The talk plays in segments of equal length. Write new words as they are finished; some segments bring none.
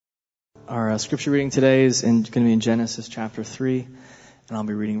Our scripture reading today is going to be in Genesis chapter 3, and I'll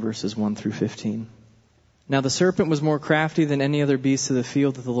be reading verses 1 through 15. Now the serpent was more crafty than any other beast of the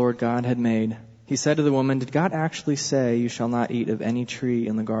field that the Lord God had made. He said to the woman, "Did God actually say, 'You shall not eat of any tree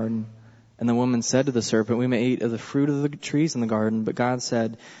in the garden'?" And the woman said to the serpent, "We may eat of the fruit of the trees in the garden, but God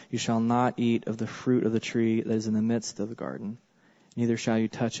said, 'You shall not eat of the fruit of the tree that is in the midst of the garden. Neither shall you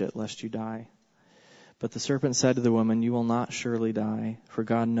touch it, lest you die.' But the serpent said to the woman, 'You will not surely die, for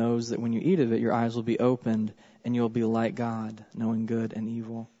God knows that when you eat of it, your eyes will be opened, and you will be like God, knowing good and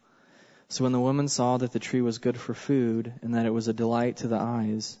evil.' So when the woman saw that the tree was good for food, and that it was a delight to the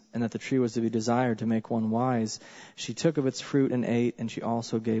eyes, and that the tree was to be desired to make one wise, she took of its fruit and ate, and she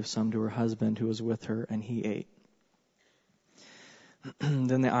also gave some to her husband who was with her, and he ate.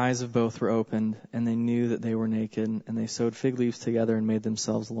 Then the eyes of both were opened, and they knew that they were naked, and they sewed fig leaves together and made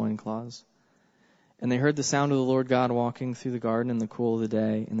themselves loincloths. And they heard the sound of the Lord God walking through the garden in the cool of the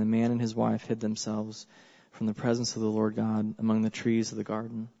day, and the man and his wife hid themselves from the presence of the Lord God among the trees of the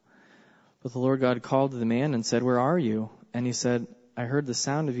garden. But the Lord God called to the man and said, 'Where are you?' And he said, 'I heard the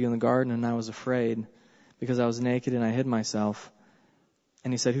sound of you in the garden, and I was afraid, because I was naked and I hid myself.'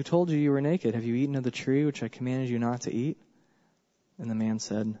 And he said, 'Who told you you were naked? Have you eaten of the tree which I commanded you not to eat?' And the man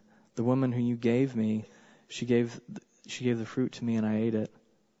said, 'The woman whom you gave me, she gave the fruit to me, and I ate it.'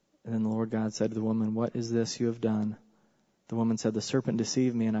 And then the Lord God said to the woman, 'What is this you have done?' The woman said, 'The serpent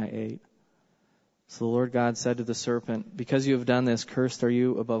deceived me, and I ate.' So the Lord God said to the serpent, 'Because you have done this, cursed are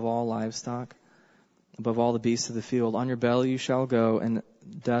you above all livestock, above all the beasts of the field. On your belly you shall go, and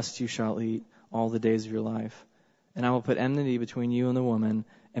dust you shall eat all the days of your life. And I will put enmity between you and the woman,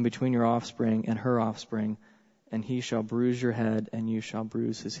 and between your offspring and her offspring, and he shall bruise your head, and you shall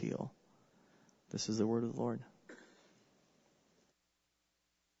bruise his heel.'" This is the word of the Lord.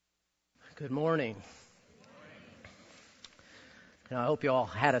 Good morning. I hope you all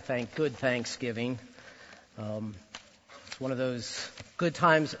had a good Thanksgiving. It's one of those good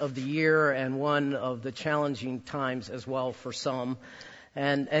times of the year and one of the challenging times as well for some.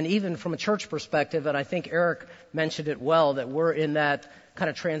 And even from a church perspective, and I think Eric mentioned it well, that we're in that kind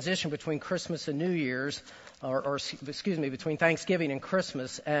of transition between Christmas and New Year's, between Thanksgiving and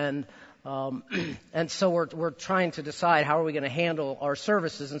Christmas. And so we're trying to decide how are we going to handle our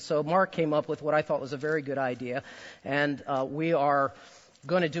services. And so Mark came up with what I thought was a very good idea. And we are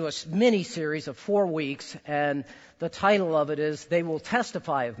going to do a mini series of 4 weeks. And the title of it is "They Will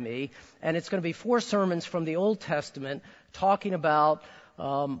Testify of Me." And it's going to be 4 sermons from the Old Testament talking about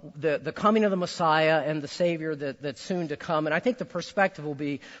the coming of the Messiah and the Savior that's soon to come. And I think the perspective will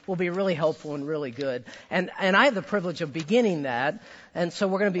be really helpful and really good. And I have the privilege of beginning that. And so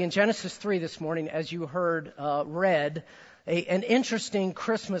we're going to be in Genesis 3 this morning, as you heard read, an interesting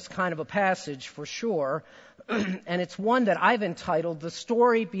Christmas kind of a passage for sure. And it's one that I've entitled "The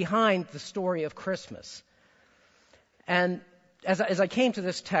Story Behind the Story of Christmas." And as I came to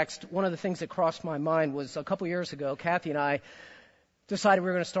this text, one of the things that crossed my mind was a couple years ago, Kathy and I decided we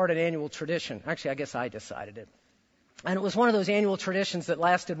were going to start an annual tradition. Actually, I guess I decided it. And it was one of those annual traditions that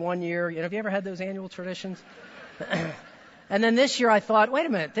lasted 1 year. Have you ever had those annual traditions? And then this year I thought, wait a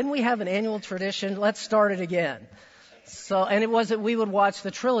minute, didn't we have an annual tradition? Let's start it again. And it was that we would watch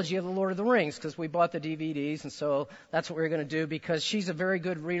the trilogy of the Lord of the Rings, because we bought the DVDs, and so that's what we were going to do, because she's a very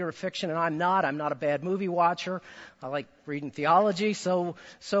good reader of fiction, and I'm not. I'm not a bad movie watcher. I like reading theology, so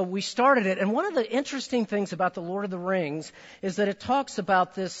we started it. And one of the interesting things about the Lord of the Rings is that it talks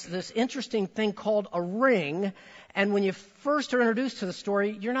about this interesting thing called a ring, and when you first are introduced to the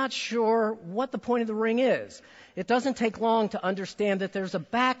story, you're not sure what the point of the ring is. It doesn't take long to understand that there's a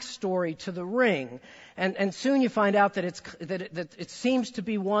backstory to the ring. And soon you find out that it seems to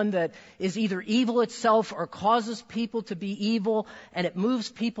be one that is either evil itself or causes people to be evil, and it moves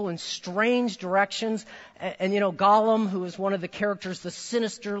people in strange directions. And Gollum, who is one of the characters, the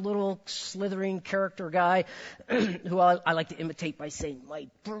sinister little slithering character guy, who I like to imitate by saying, "My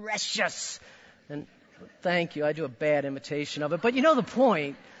precious." And thank you, I do a bad imitation of it. But you know the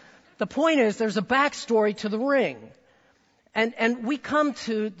point. The point is there's a backstory to the ring. And we come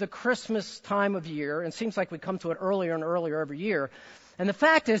to the Christmas time of year, and it seems like we come to it earlier and earlier every year. And the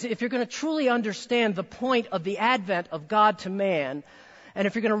fact is, if you're going to truly understand the point of the advent of God to man, and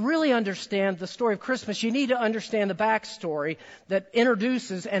if you're going to really understand the story of Christmas, you need to understand the backstory that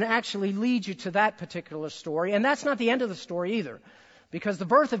introduces and actually leads you to that particular story. And that's not the end of the story either, because the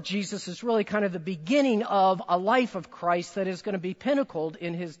birth of Jesus is really kind of the beginning of a life of Christ that is going to be pinnacled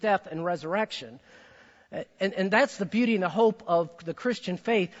in his death and resurrection. And that's the beauty and the hope of the Christian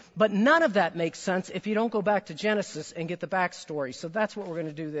faith. But none of that makes sense if you don't go back to Genesis and get the backstory. So that's what we're going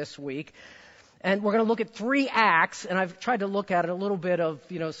to do this week. And we're going to look at 3 acts, and I've tried to look at it a little bit of,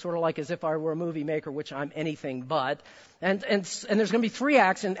 sort of like as if I were a movie maker, which I'm anything but. And there's going to be 3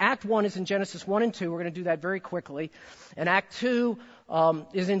 acts, and Act 1 is in Genesis 1 and 2. We're going to do that very quickly. And Act 2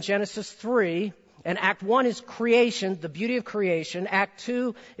 is in Genesis 3. And Act 1 is creation, the beauty of creation. Act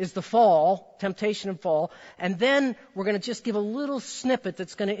 2 is the fall, temptation and fall. And then we're going to just give a little snippet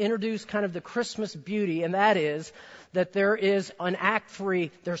that's going to introduce kind of the Christmas beauty, and that is that there is, on Act 3,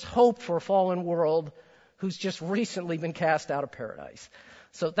 there's hope for a fallen world who's just recently been cast out of paradise.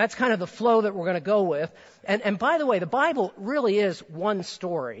 So that's kind of the flow that we're going to go with. And by the way, the Bible really is one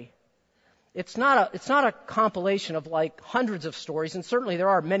story. It's not a compilation of like hundreds of stories, and certainly there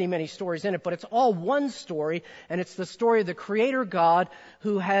are many, many stories in it, but it's all one story, and it's the story of the Creator God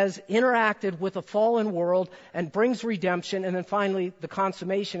who has interacted with a fallen world and brings redemption, and then finally the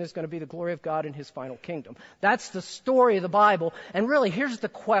consummation is going to be the glory of God in His final kingdom. That's the story of the Bible, and really here's the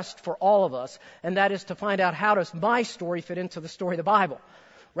quest for all of us, and that is to find out how does my story fit into the story of the Bible.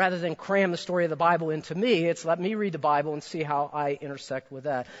 Rather than cram the story of the Bible into me, it's let me read the Bible and see how I intersect with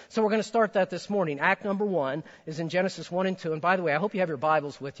that. So we're going to start that this morning. Act number 1 is in Genesis 1 and 2. And by the way, I hope you have your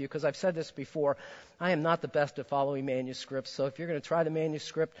Bibles with you, because I've said this before. I am not the best at following manuscripts, so if you're going to try the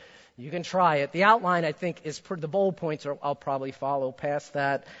manuscript, you can try it. The outline, I think, is the bold points I'll probably follow. Past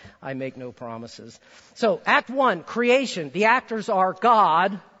that, I make no promises. So Act 1, creation. The actors are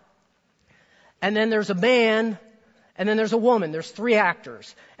God, and then there's a man, and then there's a woman. There's 3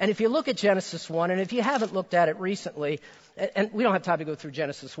 actors. And if you look at Genesis 1, and if you haven't looked at it recently, and we don't have time to go through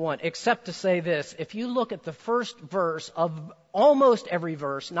Genesis 1, except to say this. If you look at the first verse of almost every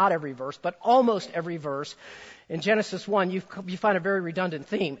verse, not every verse, but almost every verse in Genesis 1, you find a very redundant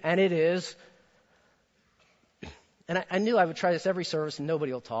theme. And it is, and I knew I would try this every service and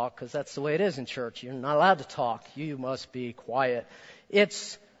nobody will talk, because that's the way it is in church. You're not allowed to talk. You must be quiet.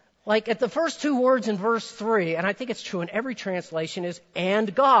 It's like at the first 2 words in verse 3, and I think it's true in every translation, is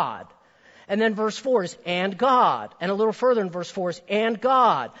and God. And then verse 4 is and God. And a little further in verse 4 is and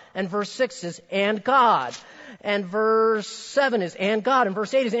God. And verse 6 is and God. And verse 7 is and God. And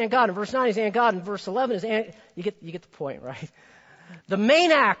verse 8 is and God. And verse 9 is and God. And verse 11 is and... You get the point, right? The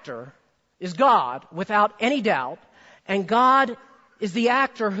main actor is God, without any doubt. And God is the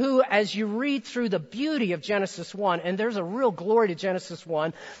actor who, as you read through the beauty of Genesis 1, and there's a real glory to Genesis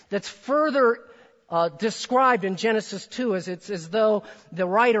 1 that's further described in Genesis 2, as it's as though the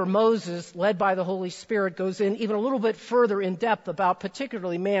writer Moses, led by the Holy Spirit, goes in even a little bit further in depth about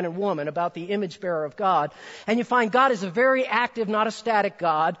particularly man and woman, about the image bearer of God. And you find God is a very active, not a static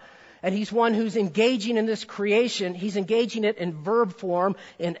God. And He's one who's engaging in this creation. He's engaging it in verb form,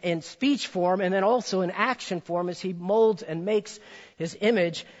 in speech form, and then also in action form as He molds and makes His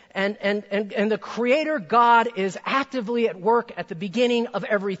image. And the Creator God is actively at work at the beginning of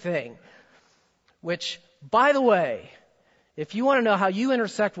everything. Which, by the way, if you want to know how you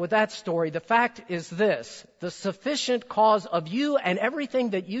intersect with that story, the fact is this. The sufficient cause of you and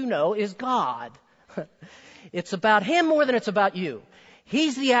everything that you know is God. It's about Him more than it's about you.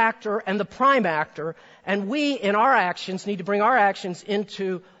 He's the actor and the prime actor, and we, in our actions, need to bring our actions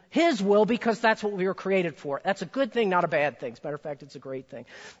into His will, because that's what we were created for. That's a good thing, not a bad thing. As a matter of fact, it's a great thing.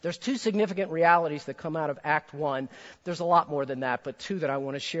 There's 2 significant realities that come out of Act 1. There's a lot more than that, but 2 that I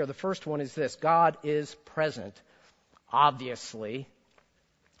want to share. The first one is this. God is present, obviously.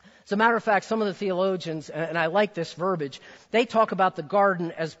 As a matter of fact, some of the theologians, and I like this verbiage, they talk about the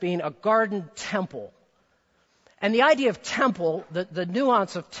garden as being a garden temple. And the idea of temple, the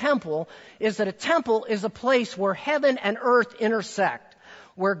nuance of temple, is that a temple is a place where heaven and earth intersect,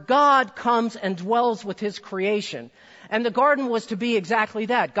 where God comes and dwells with His creation. And the garden was to be exactly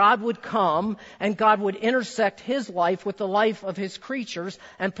that. God would come and God would intersect His life with the life of His creatures,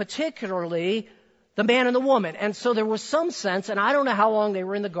 and particularly the man and the woman. And so there was some sense, and I don't know how long they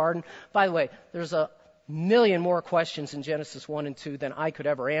were in the garden. By the way, there's a million more questions in Genesis 1 and 2 than I could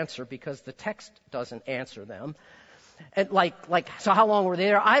ever answer, because the text doesn't answer them. And so how long were they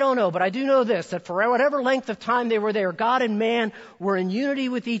there? I don't know, but I do know this, that for whatever length of time they were there, God and man were in unity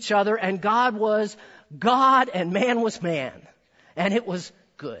with each other, and God was God and man was man. And it was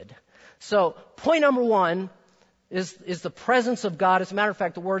good. So point number 1 is the presence of God. As a matter of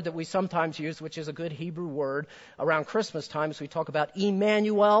fact, the word that we sometimes use, which is a good Hebrew word around Christmas time, is we talk about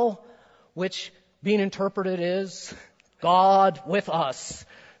Emmanuel, which being interpreted is God with us.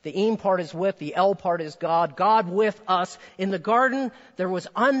 The Em part is with, the El part is God. God with us. In the garden, there was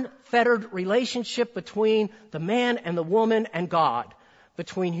unfettered relationship between the man and the woman and God,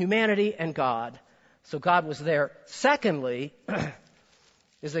 between humanity and God. So God was there. Secondly,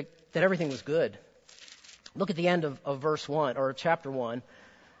 is that everything was good. Look at the end of verse 1, or chapter 1.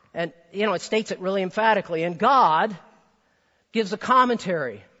 And, it states it really emphatically. And God gives a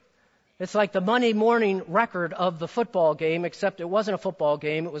commentary. It's like the Monday morning record of the football game, except it wasn't a football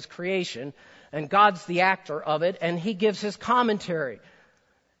game, it was creation. And God's the actor of it, and he gives his commentary.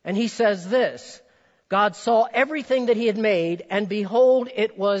 And he says this, God saw everything that he had made, and behold,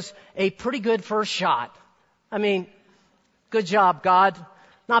 it was a pretty good first shot. I mean, good job, God.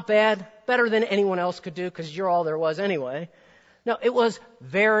 Not bad. Better than anyone else could do, because you're all there was anyway. No, it was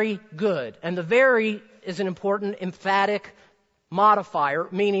very good. And the very is an important emphatic modifier,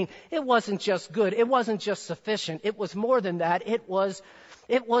 meaning it wasn't just good. It wasn't just sufficient. It was more than that. It was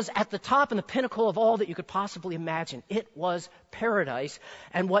at the top and the pinnacle of all that you could possibly imagine. It was paradise.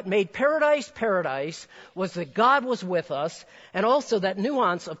 And what made paradise paradise was that God was with us. And also that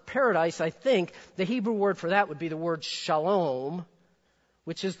nuance of paradise, I think, the Hebrew word for that would be the word shalom,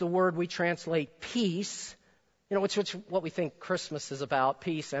 which is the word we translate peace. Which what we think Christmas is about,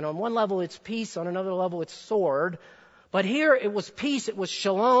 peace. And on one level it's peace, on another level it's sword. But here it was peace, it was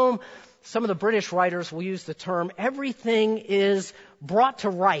shalom. Some of the British writers will use the term, everything is brought to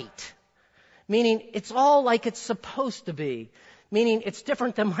right. Meaning it's all like it's supposed to be. Meaning it's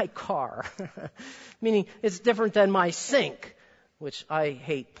different than my car. Meaning it's different than my sink, which I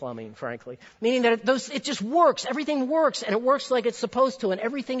hate plumbing, frankly. Meaning that it just works. Everything works, and it works like it's supposed to, and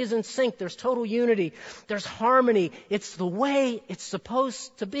everything is in sync. There's total unity. There's harmony. It's the way it's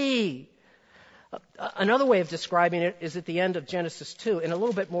supposed to be. Another way of describing it is at the end of Genesis 2, in a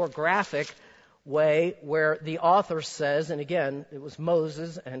little bit more graphic way, where the author says, and again, it was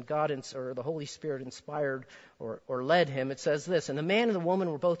Moses and God or the Holy Spirit inspired or led him. It says this, and the man and the woman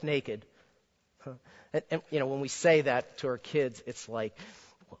were both naked. And when we say that to our kids, it's like,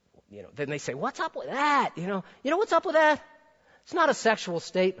 then they say, what's up with that? What's up with that? It's not a sexual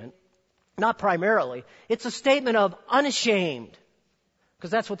statement, not primarily. It's a statement of unashamed, because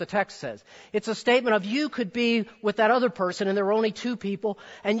that's what the text says. It's a statement of you could be with that other person, and there were only two people,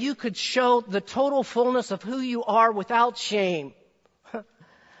 and you could show the total fullness of who you are without shame.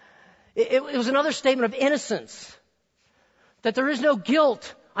 It was another statement of innocence, that there is no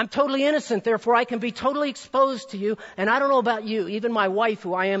guilt. I'm totally innocent, therefore I can be totally exposed to you. And I don't know about you, even my wife,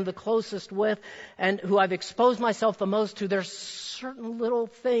 who I am the closest with and who I've exposed myself the most to, there's certain little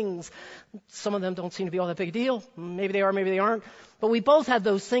things. Some of them don't seem to be all that big a deal. Maybe they are, maybe they aren't. But we both had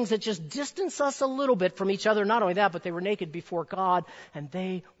those things that just distance us a little bit from each other. Not only that, but they were naked before God, and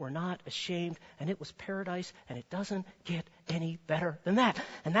they were not ashamed, and it was paradise, and it doesn't get any better than that.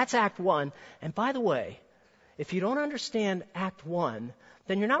 And that's Act 1. And by the way, if you don't understand Act 1,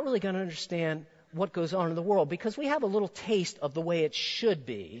 then you're not really going to understand what goes on in the world, because we have a little taste of the way it should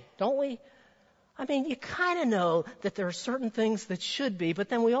be, don't we? I mean, you kind of know that there are certain things that should be, but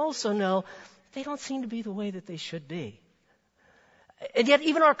then we also know they don't seem to be the way that they should be. And yet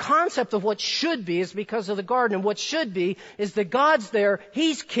even our concept of what should be is because of the garden. And what should be is that God's there,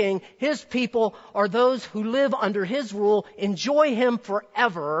 He's king, His people are those who live under His rule, enjoy Him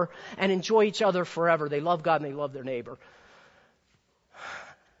forever, and enjoy each other forever. They love God and they love their neighbor.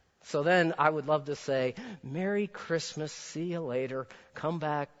 So then I would love to say, Merry Christmas, see you later, come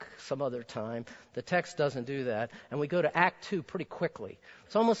back some other time. The text doesn't do that. And we go to Act 2 pretty quickly.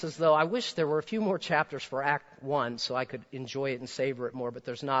 It's almost as though I wish there were a few more chapters for Act 1 so I could enjoy it and savor it more, but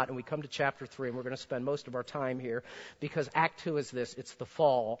there's not. And we come to chapter 3, and we're going to spend most of our time here because Act 2 is this. It's the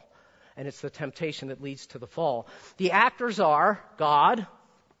fall, and it's the temptation that leads to the fall. The actors are God.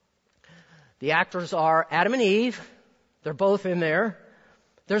 The actors are Adam and Eve. They're both in there.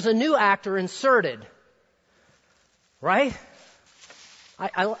 There's a new actor inserted, right?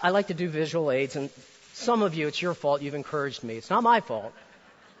 I like to do visual aids, and some of you, it's your fault. You've encouraged me. It's not my fault.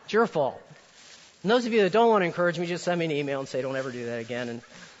 It's your fault. And those of you that don't want to encourage me, just send me an email and say, don't ever do that again. And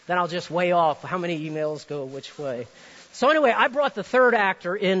then I'll just weigh off how many emails go which way. So anyway, I brought the third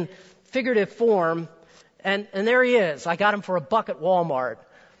actor in figurative form, and there he is. I got him for $1 at Walmart.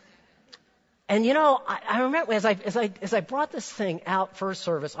 And I remember as I brought this thing out first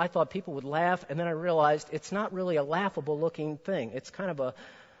service, I thought people would laugh, and then I realized it's not really a laughable looking thing. It's kind of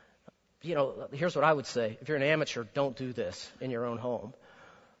here's what I would say. If you're an amateur, don't do this in your own home.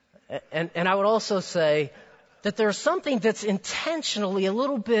 And I would also say that there's something that's intentionally a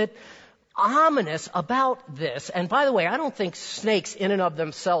little bit ominous about this. And by the way, I don't think snakes in and of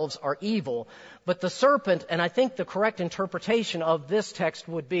themselves are evil, but the serpent, and I think the correct interpretation of this text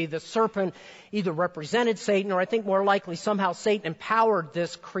would be the serpent either represented Satan, or I think more likely somehow Satan empowered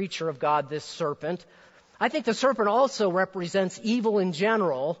this creature of God, this serpent. I think the serpent also represents evil in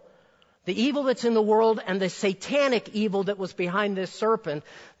general, the evil that's in the world and the satanic evil that was behind this serpent.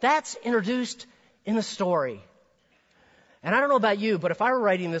 That's introduced in the story. And I don't know about you, but if I were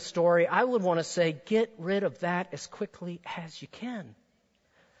writing this story, I would want to say, get rid of that as quickly as you can.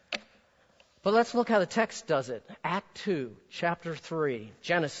 But let's look how the text does it. Act 2, chapter 3,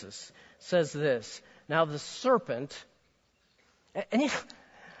 Genesis, says this. Now the serpent,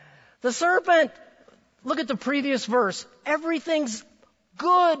 the serpent, look at the previous verse. Everything's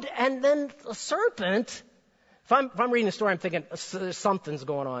good, and then the serpent, if I'm reading the story, I'm thinking something's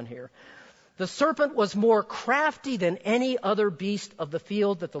going on here. The serpent was more crafty than any other beast of the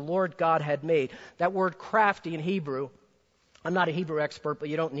field that the Lord God had made. That word crafty in Hebrew, I'm not a Hebrew expert, but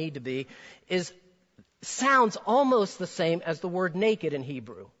you don't need to be, sounds almost the same as the word naked in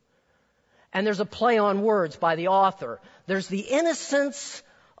Hebrew. And there's a play on words by the author. There's the innocence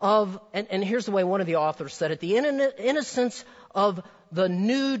of, and here's the way one of the authors said it, the innocence of the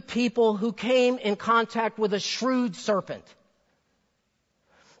nude people who came in contact with a shrewd serpent.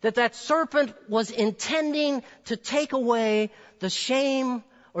 That serpent was intending to take away the shame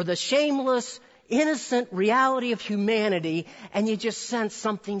or the shameless, innocent reality of humanity, and you just sense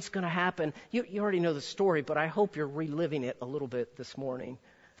something's going to happen. You already know the story, but I hope you're reliving it a little bit this morning.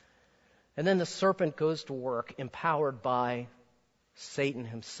 And then the serpent goes to work, empowered by Satan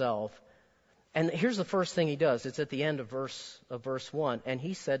himself. And here's the first thing he does. It's at the end of verse 1. And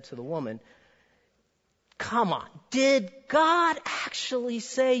he said to the woman, come on, did God actually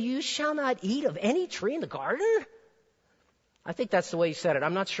say you shall not eat of any tree in the garden? I think that's the way he said it.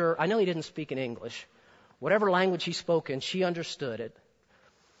 I'm not sure. I know he didn't speak in English. Whatever language he spoke in, she understood it.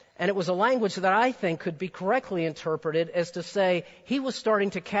 And it was a language that I think could be correctly interpreted as to say he was starting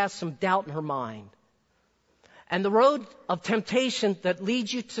to cast some doubt in her mind. And the road of temptation that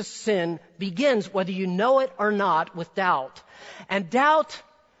leads you to sin begins, whether you know it or not, with doubt. And doubt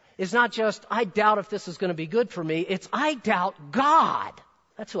is not just, I doubt if this is going to be good for me. It's, I doubt God.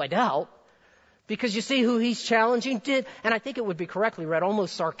 That's who I doubt. Because you see who he's challenging did, and I think it would be correctly read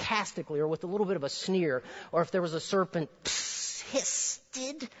almost sarcastically or with a little bit of a sneer. Or if there was a serpent, hiss,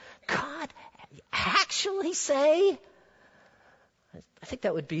 did God actually say? I think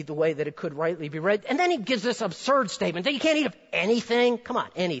that would be the way that it could rightly be read. And then he gives this absurd statement that you can't eat of anything. Come on,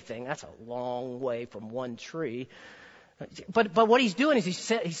 anything. That's a long way from one tree. But what he's doing is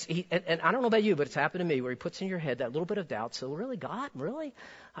he and I don't know about you, but it's happened to me where he puts in your head that little bit of doubt. So really, God, really?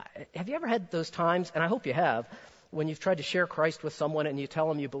 Have you ever had those times, and I hope you have, when you've tried to share Christ with someone and you tell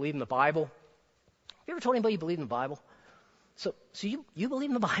them you believe in the Bible? Have you ever told anybody you believe in the Bible? So you believe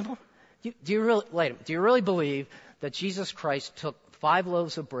in the Bible? Do you really believe that Jesus Christ took 5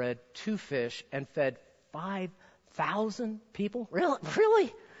 loaves of bread, 2 fish, and fed 5,000 people?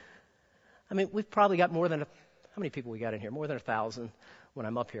 Really? I mean, we've probably got more than how many people we got in here? More than 1,000. When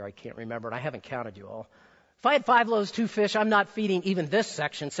I'm up here, I can't remember, and I haven't counted you all. If I had 5 loaves, 2 fish, I'm not feeding even this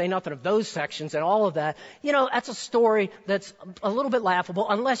section, say nothing of those sections and all of that. You know, that's a story that's a little bit laughable,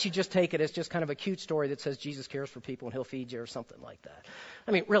 unless you just take it as just kind of a cute story that says Jesus cares for people and he'll feed you or something like that.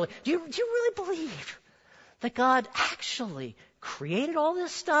 I mean, really, do you really believe that God actually created all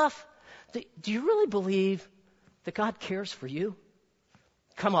this stuff? Do you really believe that God cares for you?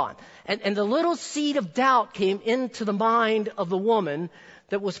 Come on. And the little seed of doubt came into the mind of the woman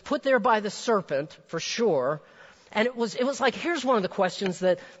that was put there by the serpent, for sure. And it was like, here's one of the questions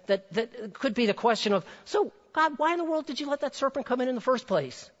that could be the question of, so God, why in the world did you let that serpent come in the first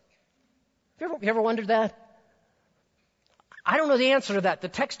place? You ever wondered that? I don't know the answer to that. The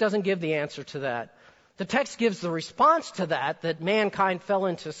text doesn't give the answer to that. The text gives the response to that mankind fell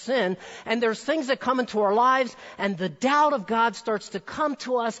into sin, and there's things that come into our lives, and the doubt of God starts to come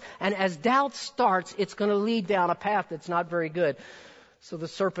to us, and as doubt starts, it's going to lead down a path that's not very good. So the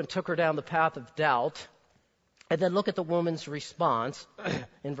serpent took her down the path of doubt, and then look at the woman's response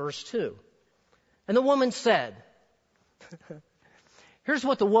in verse 2. And the woman said, here's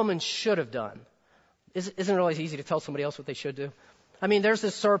what the woman should have done. Isn't it always easy to tell somebody else what they should do? I mean, there's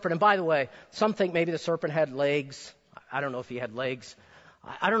this serpent, and by the way, some think maybe the serpent had legs. I don't know if he had legs.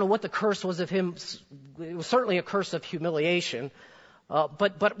 I don't know what the curse was of him. It was certainly a curse of humiliation.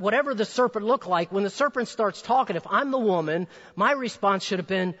 But whatever the serpent looked like, when the serpent starts talking, if I'm the woman, my response should have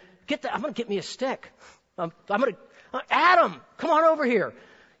been, I'm going to get me a stick. Adam, come on over here.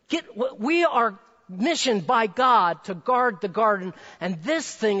 We are missioned by God to guard the garden, and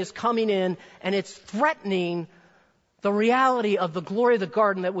this thing is coming in, and it's threatening the reality of the glory of the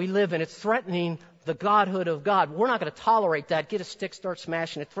garden that we live in. It's threatening the godhood of God. We're not going to tolerate that. Get a stick, start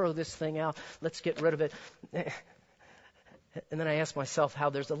smashing it, throw this thing out. Let's get rid of it. And then I ask myself how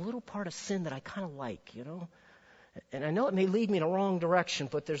there's a little part of sin that I kind of like, you know. And I know it may lead me in a wrong direction,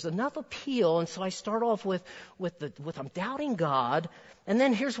 but there's enough appeal. And so I start off with I'm doubting God. And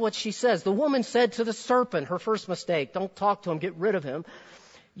then here's what she says. The woman said to the serpent, her first mistake, don't talk to him, get rid of him.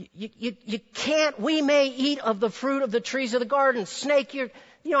 You can't, we may eat of the fruit of the trees of the garden. Snake, you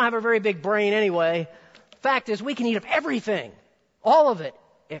don't have a very big brain anyway. Fact is, we can eat of everything. All of it.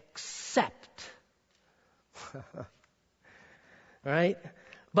 Except. Right?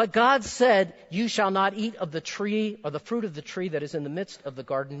 But God said, you shall not eat of the tree or the fruit of the tree that is in the midst of the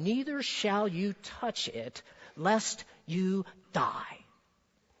garden, neither shall you touch it, lest you die.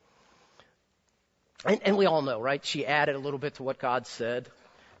 And we all know, right? She added a little bit to what God said.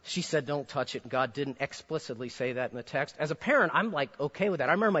 She said, don't touch it, and God didn't explicitly say that in the text. As a parent, I'm like okay with that.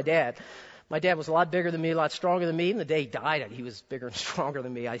 I remember my dad. My dad was a lot bigger than me, a lot stronger than me. Even the day he died, he was bigger and stronger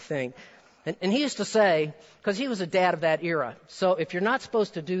than me, I think. And he used to say, because he was a dad of that era, so if you're not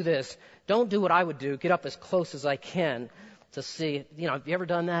supposed to do this, don't do what I would do. Get up as close as I can to see. Have you ever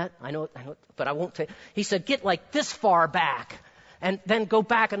done that? I know, but I won't take. He said, get like this far back and then go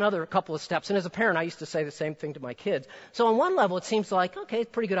back another couple of steps. And as a parent, I used to say the same thing to my kids. So on one level, it seems like, okay, it's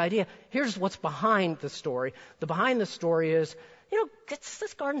a pretty good idea. Here's what's behind the story. The behind the story is,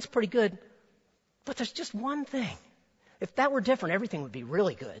 this garden's pretty good, but there's just one thing. If that were different, everything would be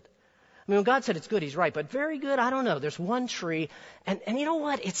really good. I mean, when God said it's good, He's right. But very good, I don't know. There's one tree. And you know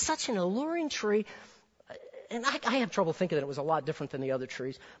what? It's such an alluring tree. And I have trouble thinking that it was a lot different than the other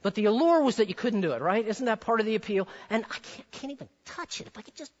trees. But the allure was that you couldn't do it, right? Isn't that part of the appeal? And I can't even touch it. If I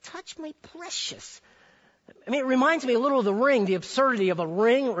could just touch my precious. I mean, it reminds me a little of the ring, the absurdity of a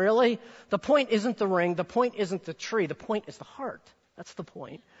ring, really. The point isn't the ring. The point isn't the tree. The point is the heart. That's the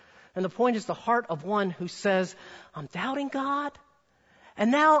point. And the point is the heart of one who says, I'm doubting God.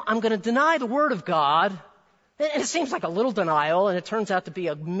 And now I'm going to deny the Word of God. And it seems like a little denial, and it turns out to be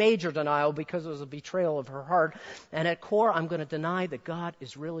a major denial because it was a betrayal of her heart. And at core, I'm going to deny that God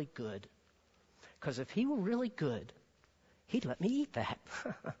is really good. Because if He were really good, He'd let me eat that.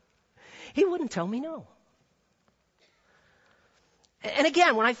 He wouldn't tell me no. And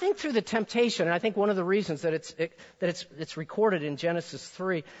again, when I think through the temptation, and I think one of the reasons that it's recorded in Genesis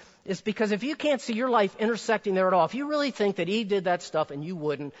 3 is because if you can't see your life intersecting there at all, if you really think that Eve did that stuff and you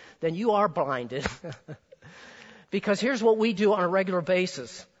wouldn't, then you are blinded. Because here's what we do on a regular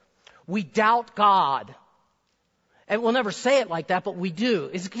basis. We doubt God. And we'll never say it like that, but we do.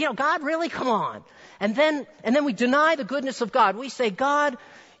 God, really? Come on. And then we deny the goodness of God. We say, God,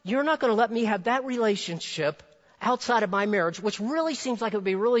 you're not going to let me have that relationship outside of my marriage, which really seems like it would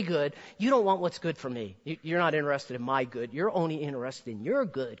be really good. You don't want what's good for me. You're not interested in my good. You're only interested in your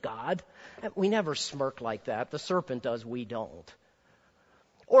good, God. And we never smirk like that. The serpent does. We don't.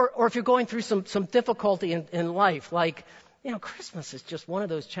 Or if you're going through some difficulty in life, like, Christmas is just one of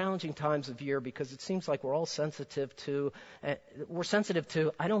those challenging times of year because it seems like we're all sensitive to,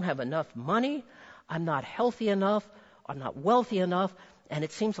 I don't have enough money, I'm not healthy enough, I'm not wealthy enough, and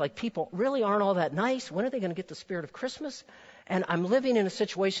it seems like people really aren't all that nice. When are they going to get the spirit of Christmas? And I'm living in a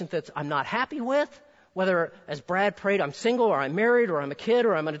situation that I'm not happy with, whether, as Brad prayed, I'm single or I'm married or I'm a kid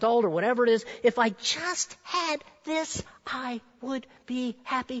or I'm an adult or whatever it is. If I just had this, I would be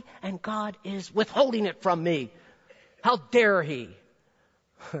happy, and God is withholding it from me. How dare He?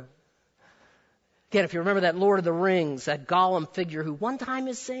 Again, if you remember that Lord of the Rings, that Gollum figure who one time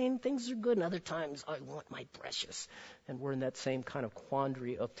is saying things are good and other times I want my precious. And we're in that same kind of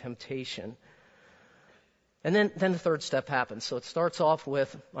quandary of temptation. And then the third step happens. So it starts off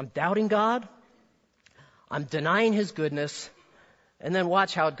with, I'm doubting God. I'm denying His goodness. And then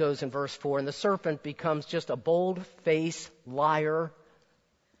watch how it goes in verse 4. And the serpent becomes just a bold-faced liar.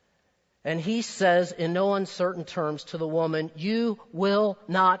 And he says in no uncertain terms to the woman, you will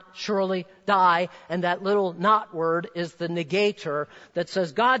not surely die. And that little not word is the negator that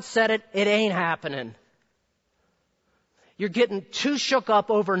says, God said it, it ain't happening. You're getting too shook up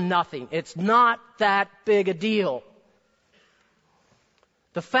over nothing. It's not that big a deal.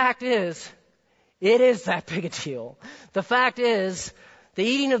 The fact is, it is that big a deal. The fact is, the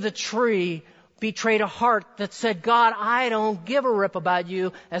eating of the tree betrayed a heart that said, God, I don't give a rip about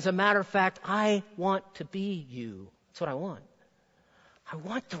you. As a matter of fact, I want to be you. That's what I want. I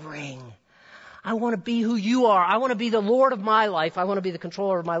want the ring. I want to be who you are. I want to be the Lord of my life. I want to be the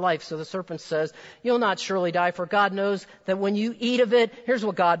controller of my life. So the serpent says, you'll not surely die, for God knows that when you eat of it, here's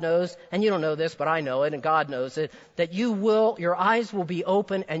what God knows, and you don't know this, but I know it, and God knows it, that your eyes will be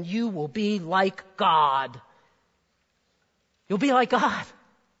open and you will be like God. You'll be like God.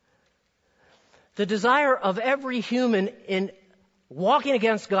 The desire of every human in walking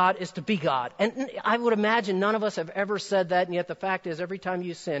against God is to be God. And I would imagine none of us have ever said that, and yet the fact is every time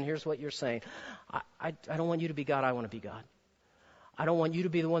you sin, here's what you're saying. I don't want you to be God. I want to be God. I don't want you to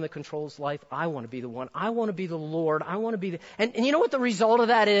be the one that controls life. I want to be the one. I want to be the Lord. I want to be the... And you know what the result of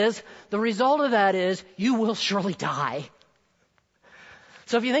that is? The result of that is you will surely die.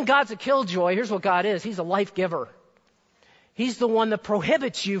 So if you think God's a killjoy, here's what God is. He's a life giver. He's the one that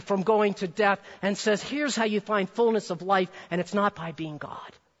prohibits you from going to death and says, here's how you find fullness of life, and it's not by being God.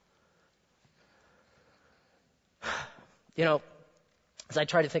 You know, as I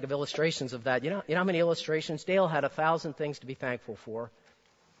try to think of illustrations of that, you know how many illustrations? Dale had 1,000 things to be thankful for.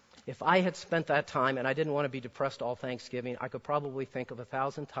 If I had spent that time, and I didn't want to be depressed all Thanksgiving, I could probably think of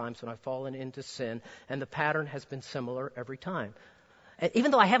 1,000 times when I've fallen into sin, and the pattern has been similar every time. And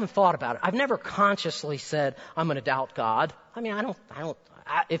even though I haven't thought about it, I've never consciously said, I'm going to doubt God. I mean,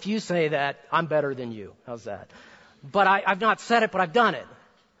 if you say that, I'm better than you. How's that? But I've not said it, but I've done it.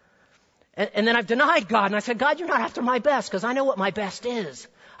 And then I've denied God, and I said, God, you're not after my best, because I know what my best is.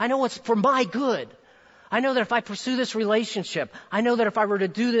 I know what's for my good. I know that if I pursue this relationship, I know that if I were to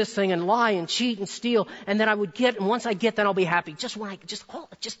do this thing and lie and cheat and steal, and then I would get, and once I get, then I'll be happy. Just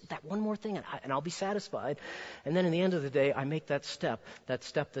that one more thing, and I'll be satisfied. And then in the end of the day, I make that step that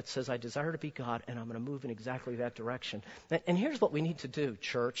says, I desire to be God, and I'm going to move in exactly that direction. And here's what we need to do,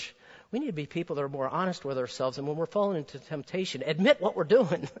 church. We need to be people that are more honest with ourselves, and when we're falling into temptation, admit what we're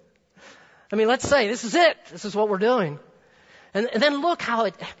doing. I mean, let's say, this is it. This is what we're doing. And then look how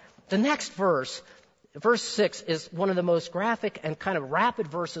the next verse 6 is one of the most graphic and kind of rapid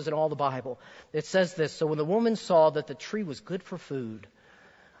verses in all the Bible. It says this, so when the woman saw that the tree was good for food,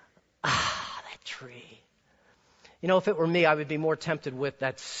 that tree. You know, if it were me, I would be more tempted with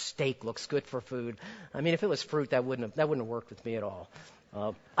that steak looks good for food. I mean, if it was fruit, that wouldn't have worked with me at all.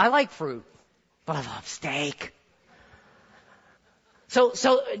 I like fruit, but I love steak. So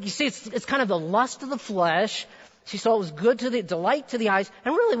you see, it's kind of the lust of the flesh. She saw it was good to the delight to the eyes.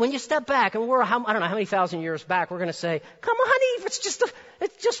 And really, when you step back, and I don't know how many thousand years back, we're going to say, come on, Eve, it's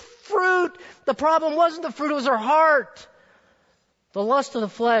just fruit. The problem wasn't the fruit, it was her heart. The lust of the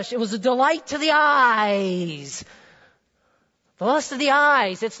flesh, it was a delight to the eyes. The lust of the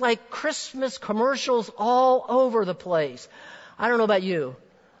eyes. It's like Christmas commercials all over the place. I don't know about you,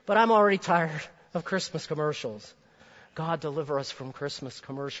 but I'm already tired of Christmas commercials. God deliver us from Christmas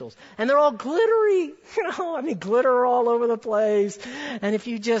commercials. And they're all glittery, glitter all over the place. And if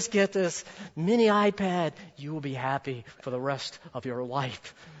you just get this mini iPad, you will be happy for the rest of your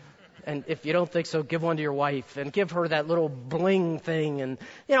life. And if you don't think so, give one to your wife and give her that little bling thing. And,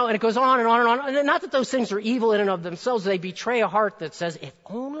 and it goes on and on and on. And not that those things are evil in and of themselves. They betray a heart that says, if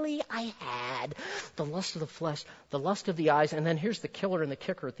only I had the lust of the flesh, the lust of the eyes. And then here's the killer and the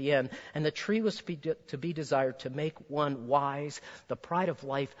kicker at the end. And the tree was to be desired to make one wise, the pride of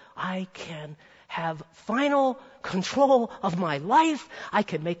life. I can have final control of my life. I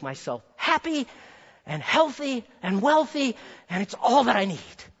can make myself happy and healthy and wealthy. And it's all that I need.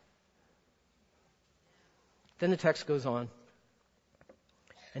 Then the text goes on.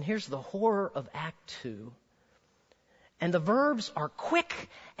 And here's the horror of Act 2. And the verbs are quick,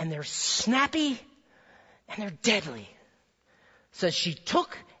 and they're snappy, and they're deadly. It says she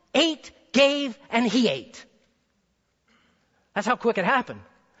took, ate, gave, and he ate. That's how quick it happened.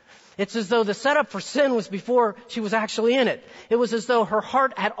 It's as though the setup for sin was before she was actually in it. It was as though her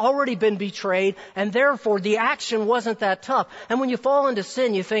heart had already been betrayed, and therefore the action wasn't that tough. And when you fall into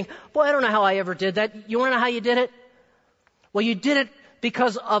sin, you think, boy, I don't know how I ever did that. You want to know how you did it? Well, you did it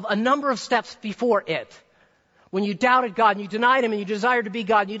because of a number of steps before it. When you doubted God, and you denied Him, and you desired to be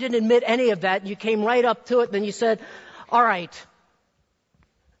God, and you didn't admit any of that, and you came right up to it, and then you said, all right.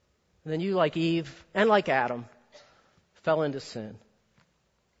 And then you, like Eve and like Adam, fell into sin.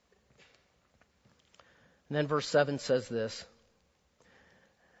 And then verse 7 says this.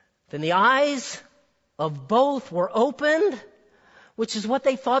 Then the eyes of both were opened, which is what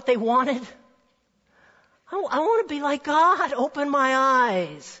they thought they wanted. I want to be like God. Open my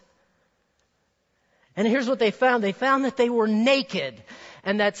eyes. And here's what they found. They found that they were naked.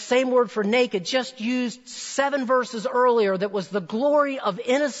 And that same word for naked, just used 7 verses earlier, that was the glory of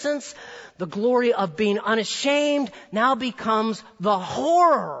innocence, the glory of being unashamed, now becomes the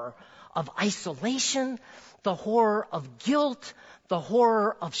horror of isolation, the horror of guilt, the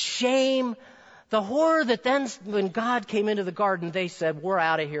horror of shame, the horror that then, when God came into the garden, they said, we're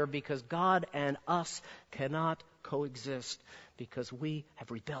out of here because God and us cannot coexist because we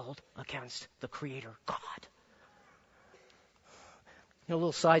have rebelled against the Creator God. A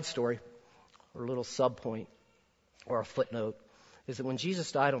little side story, or a little sub-point, or a footnote, is that when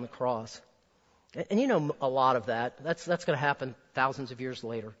Jesus died on the cross, and you know a lot of that, that's going to happen thousands of years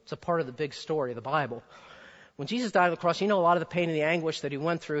later. It's a part of the big story of the Bible. When Jesus died on the cross, you know a lot of the pain and the anguish that he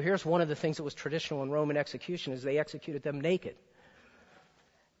went through. Here's one of the things that was traditional in Roman execution is they executed them naked.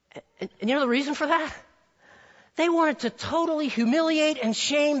 And you know the reason for that? They wanted to totally humiliate and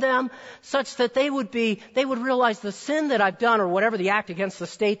shame them such that they would realize the sin that I've done or whatever the act against the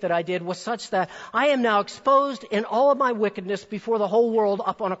state that I did was such that I am now exposed in all of my wickedness before the whole world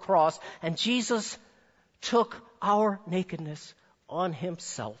up on a cross. And Jesus took our nakedness on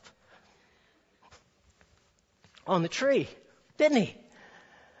himself. On the tree, didn't he?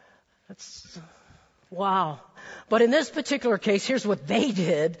 That's wow. But in this particular case, here's what they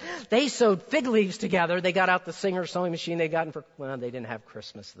did. They sewed fig leaves together. They got out the Singer sewing machine they got they didn't have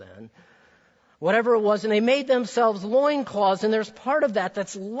Christmas then. Whatever it was, and they made themselves loincloths, and there's part of that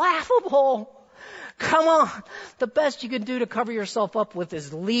that's laughable. Come on. The best you can do to cover yourself up with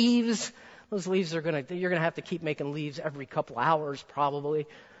is leaves. Those leaves you're gonna have to keep making leaves every couple hours probably.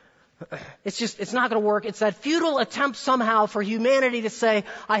 It's not going to work. It's that futile attempt somehow for humanity to say,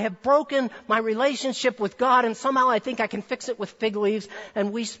 I have broken my relationship with God and somehow I think I can fix it with fig leaves.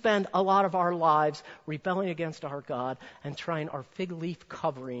 And we spend a lot of our lives rebelling against our God and trying our fig leaf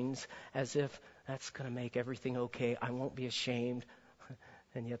coverings as if that's going to make everything okay. I won't be ashamed.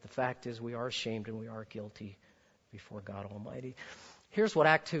 And yet the fact is we are ashamed and we are guilty before God Almighty. Here's what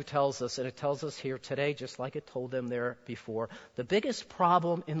Act 2 tells us, and it tells us here today, just like it told them there before. The biggest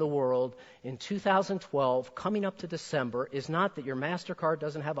problem in the world in 2012, coming up to December, is not that your MasterCard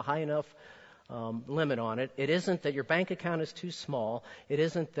doesn't have a high enough limit on it. It isn't that your bank account is too small. It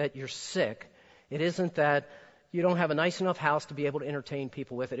isn't that you're sick. It isn't that you don't have a nice enough house to be able to entertain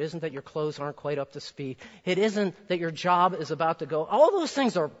people with. It isn't that your clothes aren't quite up to speed. It isn't that your job is about to go. All those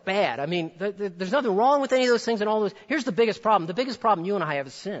things are bad. I mean, there's nothing wrong with any of those things and all those. Here's the biggest problem. The biggest problem you and I have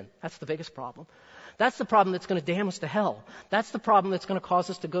is sin. That's the biggest problem. That's the problem that's going to damn us to hell. That's the problem that's going to cause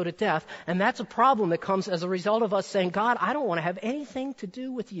us to go to death. And that's a problem that comes as a result of us saying, God, I don't want to have anything to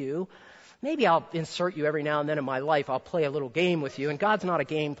do with you. Maybe I'll insert you every now and then in my life. I'll play a little game with you. And God's not a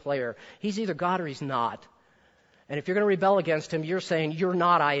game player. He's either God or he's not. And if you're going to rebel against him, you're saying, you're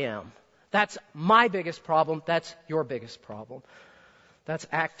not, I am. That's my biggest problem. That's your biggest problem. That's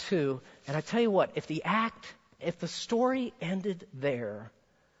Act 2. And I tell you what, if the story ended there,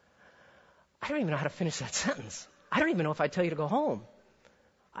 I don't even know how to finish that sentence. I don't even know if I'd tell you to go home.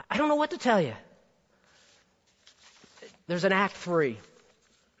 I don't know what to tell you. There's an Act 3.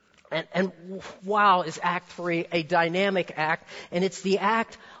 And wow, is Act 3 a dynamic act. And it's the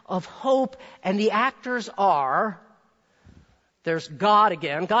act of hope. And the actors are, there's God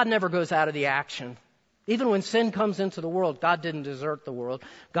again. God never goes out of the action. Even when sin comes into the world, God didn't desert the world.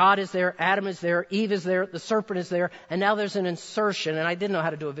 God is there, Adam is there, Eve is there, the serpent is there, and now there's an insertion, and I didn't know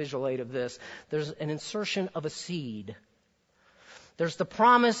how to do a visual aid of this. There's an insertion of a seed. There's the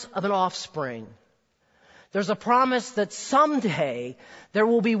promise of an offspring. There's a promise that someday there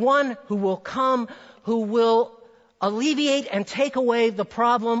will be one who will come who will alleviate and take away the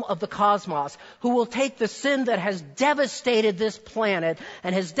problem of the cosmos, who will take the sin that has devastated this planet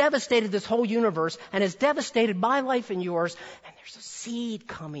and has devastated this whole universe and has devastated my life and yours. And there's a seed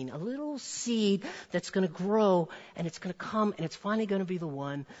coming, a little seed that's going to grow and it's going to come and it's finally going to be the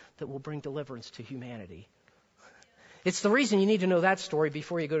one that will bring deliverance to humanity. It's the reason you need to know that story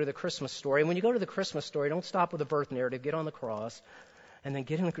before you go to the Christmas story. And when you go to the Christmas story, don't stop with the birth narrative. Get on the cross and then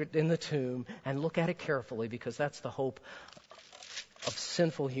get in the tomb and look at it carefully because that's the hope of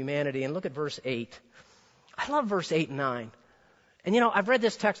sinful humanity. And look at verse 8. I love verse 8 and 9. And, I've read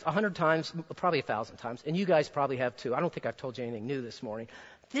this text 100 times, probably 1,000 times, and you guys probably have too. I don't think I've told you anything new this morning.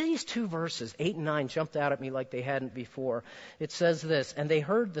 These two verses, 8 and 9, jumped out at me like they hadn't before. It says this, and they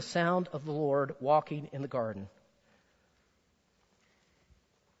heard the sound of the Lord walking in the garden.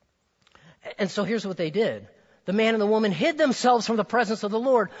 And so here's what they did. The man and the woman hid themselves from the presence of the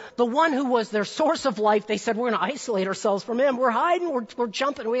Lord. The one who was their source of life, they said, we're going to isolate ourselves from him. We're hiding. We're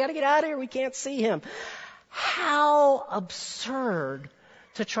jumping. We got to get out of here. We can't see him. How absurd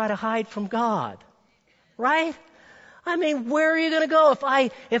to try to hide from God. Right? I mean, where are you going to go?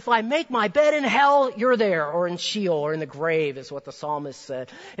 If I make my bed in hell, you're there, or in Sheol, or in the grave, is what the psalmist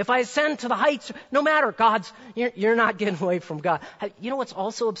said. If I ascend to the heights, no matter, you're not getting away from God. You know what's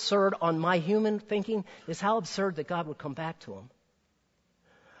also absurd on my human thinking is how absurd that God would come back to him.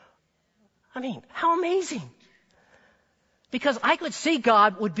 I mean, how amazing. Because I could see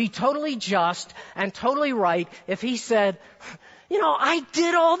God would be totally just and totally right if he said, I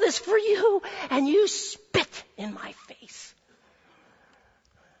did all this for you, and you spit in my face.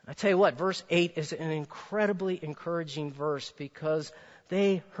 I tell you what, verse 8 is an incredibly encouraging verse because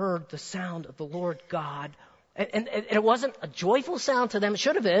they heard the sound of the Lord God. And it wasn't a joyful sound to them. It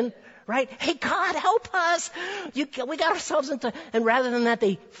should have been, right? Hey, God, help us. We got ourselves into... And rather than that,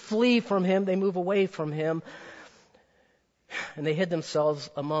 they flee from him. They move away from him. And they hid themselves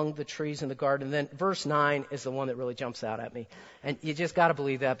among the trees in the garden. And then verse 9 is the one that really jumps out at me. And you just got to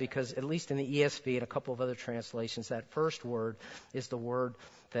believe that, because at least in the ESV and a couple of other translations, that first word is the word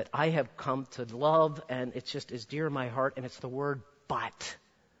that I have come to love, and it's just as dear in my heart, and it's the word but.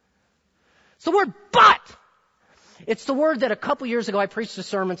 It's the word but! It's the word that a couple years ago I preached a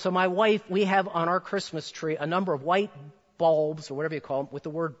sermon. So my wife, we have on our Christmas tree a number of white bulbs, or whatever you call them, with the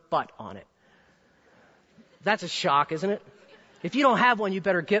word but on it. That's a shock, isn't it? If you don't have one, you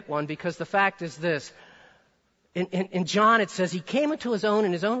better get one, because the fact is this. In John it says, he came into his own,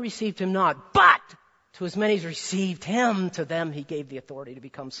 and his own received him not. But to as many as received him, to them he gave the authority to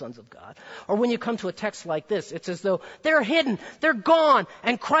become sons of God. Or when you come to a text like this, it's as though they're hidden, they're gone,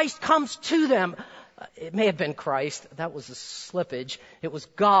 and Christ comes to them. It may have been Christ. That was a slippage. It was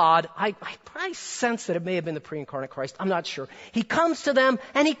God. I sense that it may have been the pre-incarnate Christ. I'm not sure. He comes to them,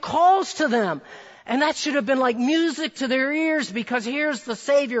 and he calls to them. And that should have been like music to their ears, because here's the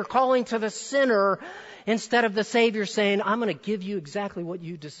Savior calling to the sinner, instead of the Savior saying, I'm going to give you exactly what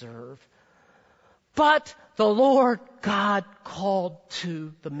you deserve. But the Lord God called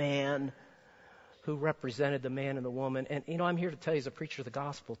to the man who represented the man and the woman. And, I'm here to tell you, as a preacher of the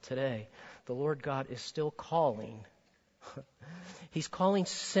gospel today, the Lord God is still calling. He's calling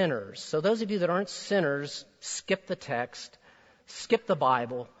sinners. So those of you that aren't sinners, skip the text, skip the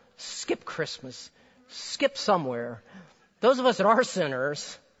Bible, skip Christmas, skip somewhere. Those of us that are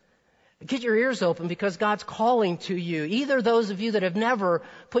sinners, get your ears open, because God's calling to you. Either those of you that have never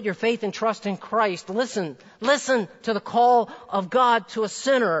put your faith and trust in Christ, listen to the call of God to a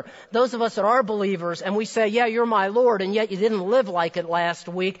sinner. Those of us that are believers and we say, yeah, you're my Lord, and yet you didn't live like it last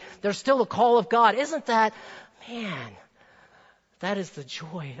week, there's still a call of God. Isn't that, man, that is the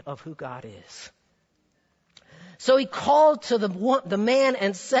joy of who God is. So he called to the man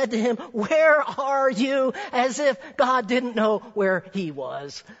and said to him, where are you? As if God didn't know where he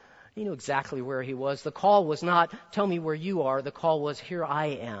was. He knew exactly where he was. The call was not, tell me where you are. The call was, here I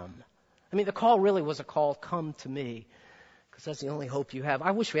am. I mean, the call really was a call, come to me. Because that's the only hope you have.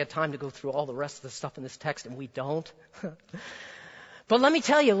 I wish we had time to go through all the rest of the stuff in this text, and we don't. But let me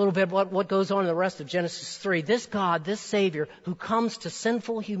tell you a little bit about what goes on in the rest of Genesis 3. This God, this Savior, who comes to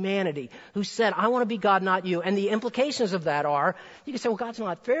sinful humanity, who said, I want to be God, not you. And the implications of that are, you can say, well, God's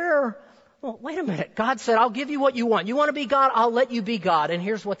not fair. Well, wait a minute. God said, I'll give you what you want. You want to be God? I'll let you be God. And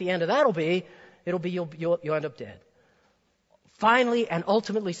here's what the end of that will be. It'll be you'll end up dead. Finally and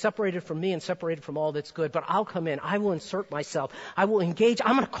ultimately separated from me and separated from all that's good. But I'll come in. I will insert myself. I will engage.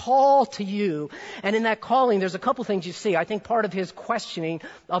 I'm going to call to you. And in that calling, there's a couple things you see. I think part of his questioning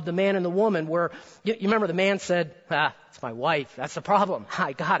of the man and the woman where, you remember the man said, it's my wife. That's the problem.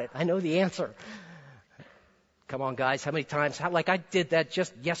 I got it. I know the answer. Come on, guys. How many times? I did that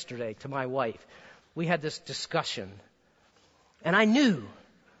just yesterday to my wife. We had this discussion. And I knew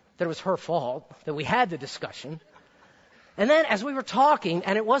that it was her fault that we had the discussion. And then as we were talking,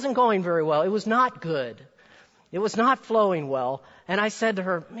 and it wasn't going very well, it was not good. It was not flowing well. And I said to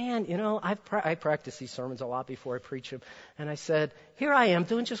her, man, I practice these sermons a lot before I preach them. And I said, here I am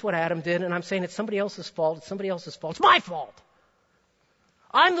doing just what Adam did. And I'm saying it's somebody else's fault. It's somebody else's fault. It's my fault.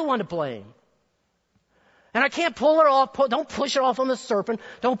 I'm the one to blame. And I can't pull it off. Don't push it off on the serpent.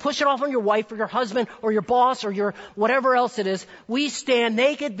 Don't push it off on your wife or your husband or your boss or your whatever else it is. We stand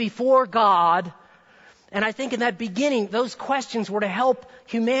naked before God. And I think in that beginning, those questions were to help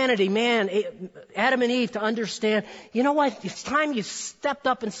humanity, man, Adam and Eve, to understand, you know what? It's time you stepped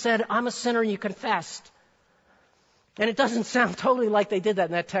up and said, I'm a sinner, and you confessed. And it doesn't sound totally like they did that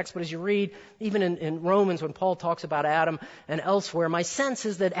in that text, but as you read, even in Romans, when Paul talks about Adam and elsewhere, my sense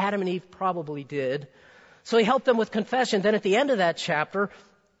is that Adam and Eve probably did. So he helped them with confession. Then at the end of that chapter,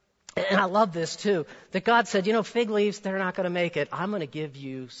 and I love this too, that God said, fig leaves, they're not going to make it. I'm going to give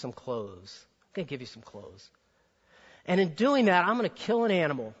you some clothes. I'm going to give you some clothes. And in doing that, I'm going to kill an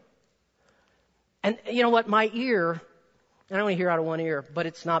animal. And you know what? My ear, and I only hear out of one ear, but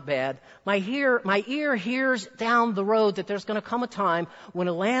it's not bad. My ear hears down the road that there's going to come a time when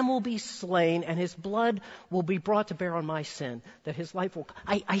a lamb will be slain and his blood will be brought to bear on my sin, that his life will...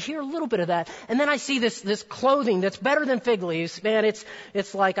 I hear a little bit of that. And then I see this clothing that's better than fig leaves. Man,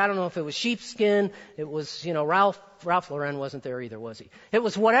 it's like, I don't know if it was sheepskin, it was, Ralph Ralph Lauren wasn't there either, was he? It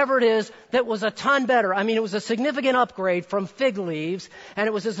was whatever it is that was a ton better. I mean, it was a significant upgrade from fig leaves, and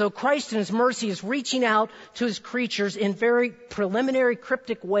it was as though Christ in His mercy is reaching out to His creatures in very preliminary,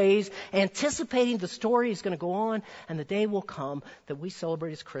 cryptic ways, anticipating the story is going to go on, and the day will come that we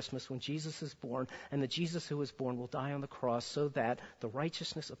celebrate as Christmas when Jesus is born, and the Jesus who was born will die on the cross so that the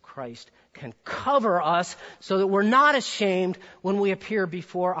righteousness of Christ can cover us so that we're not ashamed when we appear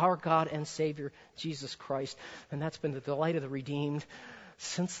before our God and Savior, Jesus Christ. And that's been the delight of the redeemed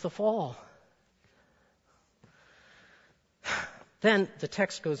since the fall. Then the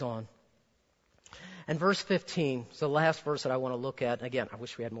text goes on. And verse 15 is the last verse that I want to look at. Again, I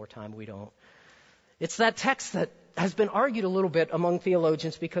wish we had more time. We don't. It's that text that has been argued a little bit among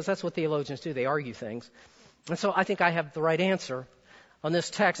theologians because that's what theologians do. They argue things. And so I think I have the right answer on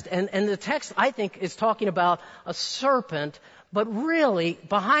this text. And the text, I think, is talking about a serpent, but really,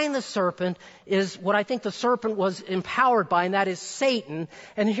 behind the serpent is what I think the serpent was empowered by, and that is Satan.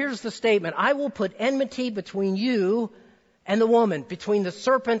 And here's the statement: I will put enmity between you and the woman, between the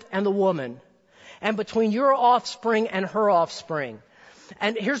serpent and the woman, and between your offspring and her offspring.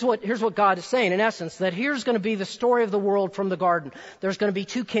 And here's what God is saying, in essence, that here's going to be the story of the world from the garden. There's going to be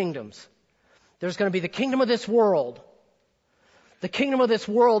two kingdoms. There's going to be the kingdom of this world. The kingdom of this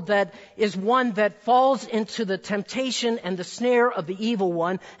world that is one that falls into the temptation and the snare of the evil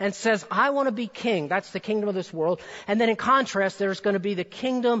one and says, I want to be king. That's the kingdom of this world. And then in contrast, there's going to be the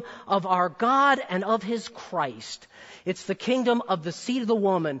kingdom of our God and of His Christ. It's the kingdom of the seed of the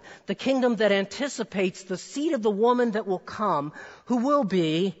woman, the kingdom that anticipates the seed of the woman that will come, who will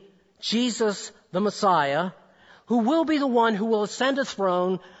be Jesus the Messiah, who will be the one who will ascend a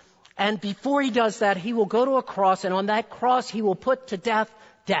throne. And before He does that, He will go to a cross, and on that cross He will put to death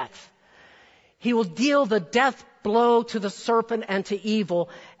death. He will deal the death blow to the serpent and to evil,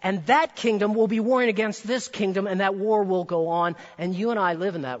 and that kingdom will be warring against this kingdom, and that war will go on, and you and I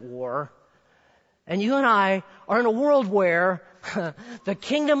live in that war. And you and I are in a world where the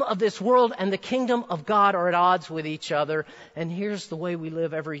kingdom of this world and the kingdom of God are at odds with each other, and here's the way we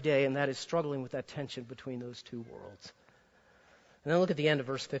live every day, and that is struggling with that tension between those two worlds. And then look at the end of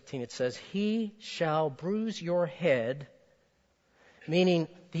verse 15. It says, He shall bruise your head, meaning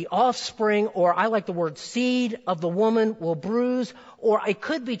the offspring, or I like the word seed of the woman, will bruise, or it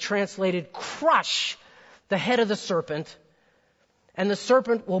could be translated crush the head of the serpent, and the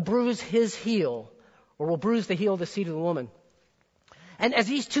serpent will bruise his heel, or will bruise the heel of the seed of the woman. And as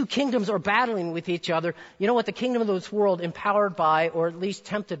these two kingdoms are battling with each other, you know what? The kingdom of this world, empowered by, or at least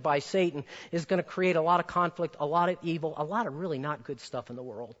tempted by Satan, is going to create a lot of conflict, a lot of evil, a lot of really not good stuff in the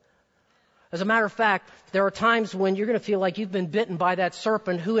world. As a matter of fact, there are times when you're going to feel like you've been bitten by that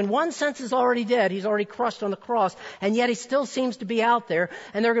serpent, who in one sense is already dead. He's already crushed on the cross, and yet he still seems to be out there.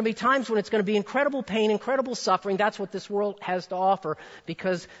 And there are going to be times when it's going to be incredible pain, incredible suffering. That's what this world has to offer,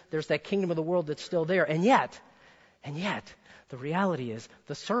 because there's that kingdom of the world that's still there. And yet, the reality is,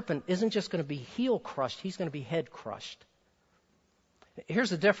 the serpent isn't just going to be heel crushed, he's going to be head crushed. Here's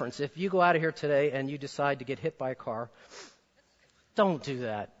the difference. If you go out of here today and you decide to get hit by a car, don't do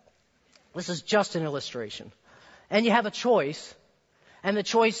that. This is just an illustration. And you have a choice, and the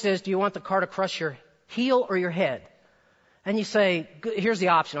choice is, do you want the car to crush your heel or your head? And you say, here's the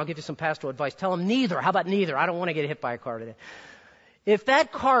option. I'll give you some pastoral advice. Tell them neither. How about neither? I don't want to get hit by a car today. If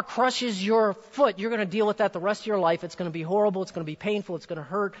that car crushes your foot, you're going to deal with that the rest of your life. It's going to be horrible. It's going to be painful. It's going to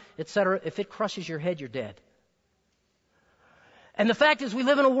hurt, etc. If it crushes your head, you're dead. And the fact is, we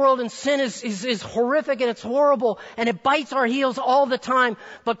live in a world, and sin is horrific, and it's horrible, and it bites our heels all the time.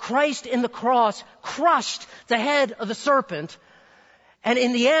 But Christ in the cross crushed the head of the serpent. And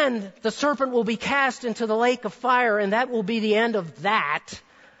in the end, the serpent will be cast into the lake of fire, and that will be the end of that.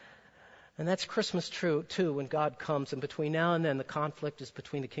 And that's Christmas true, too, when God comes. And between now and then, the conflict is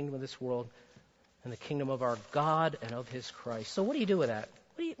between the kingdom of this world and the kingdom of our God and of His Christ. So what do you do with that?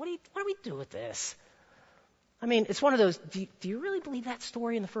 What do we do with this? I mean, it's one of those, do you really believe that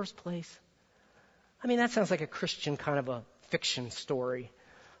story in the first place? I mean, that sounds like a Christian kind of a fiction story.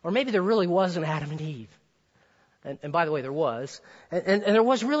 Or maybe there really was an Adam and Eve. And by the way, there was. And there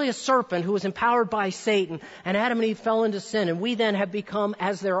was really a serpent who was empowered by Satan, and Adam and Eve fell into sin, and we then have become,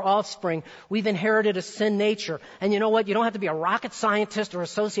 as their offspring, we've inherited a sin nature. And you know what? You don't have to be a rocket scientist or a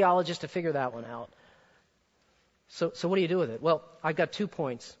sociologist to figure that one out. So what do you do with it? Well, I've got 2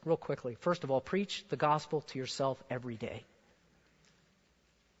 points real quickly. First of all, preach the gospel to yourself every day.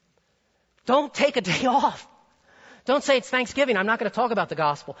 Don't take a day off. Don't say it's Thanksgiving, I'm not going to talk about the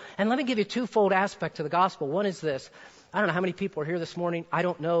gospel. And let me give you a twofold aspect to the gospel. One is this. I don't know how many people are here this morning. I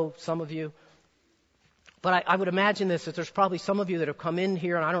don't know some of you. But I would imagine this, that there's probably some of you that have come in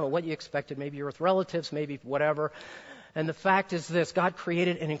here, and I don't know what you expected. Maybe you're with relatives, maybe whatever. And the fact is this, God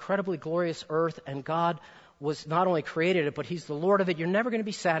created an incredibly glorious earth, and God was not only created it, but He's the Lord of it. You're never going to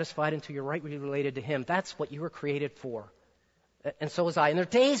be satisfied until you're rightly related to Him. That's what you were created for. And so was I. And there are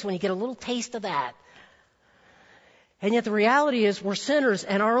days when you get a little taste of that. And yet the reality is we're sinners,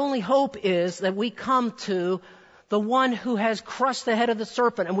 and our only hope is that we come to the one who has crushed the head of the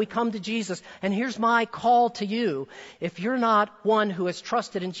serpent, and we come to Jesus. And here's my call to you. If you're not one who has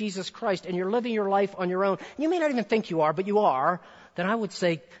trusted in Jesus Christ and you're living your life on your own, you may not even think you are, but you are, then I would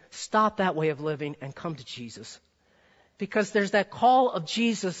say stop that way of living and come to Jesus. Because there's that call of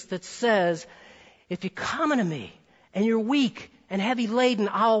Jesus that says, if you come unto me and you're weak and heavy laden,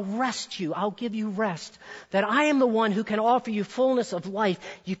 I'll rest you. I'll give you rest. That I am the one who can offer you fullness of life.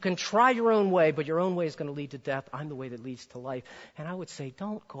 You can try your own way, but your own way is going to lead to death. I'm the way that leads to life. And I would say,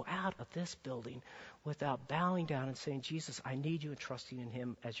 don't go out of this building without bowing down and saying, Jesus, I need you, and trusting in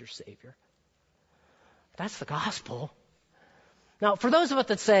Him as your Savior. That's the gospel. Now, for those of us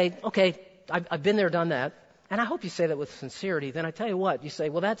that say, okay, I've been there, done that, and I hope you say that with sincerity, then I tell you what, you say,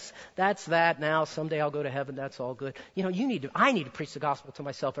 well, that's that now. Someday I'll go to heaven. That's all good. You know, I need to preach the gospel to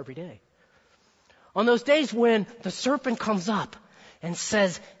myself every day. On those days when the serpent comes up and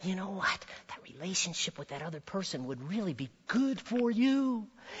says, you know what, that relationship with that other person would really be good for you.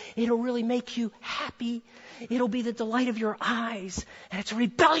 It'll really make you happy. It'll be the delight of your eyes. And it's a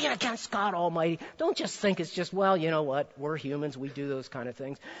rebellion against God Almighty. Don't just think it's just, well, you know what, we're humans, we do those kind of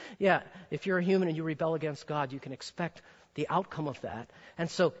things. Yeah, if you're a human and you rebel against God, you can expect the outcome of that. And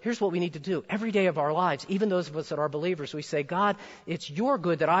so here's what we need to do. Every day of our lives, even those of us that are believers, we say, God, it's your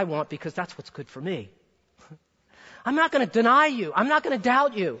good that I want because that's what's good for me. I'm not going to deny you. I'm not going to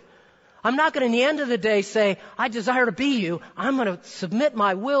doubt you. I'm not going to, in the end of the day, say, I desire to be you. I'm going to submit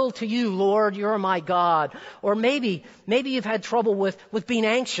my will to you, Lord. You're my God. Or maybe you've had trouble with being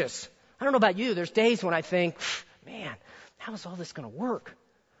anxious. I don't know about you. There's days when I think, man, how is all this going to work?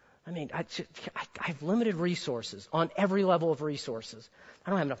 I mean, I have limited resources on every level of resources.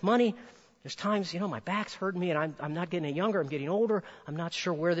 I don't have enough money. There's times, my back's hurting me, and I'm not getting any younger. I'm getting older. I'm not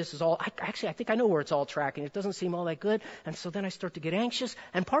sure where this is all. I think I know where it's all tracking. It doesn't seem all that good. And so then I start to get anxious.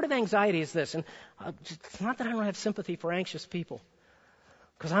 And part of anxiety is this. And it's not that I don't have sympathy for anxious people,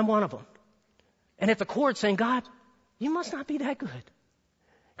 because I'm one of them. And at the core, it's saying, God, you must not be that good.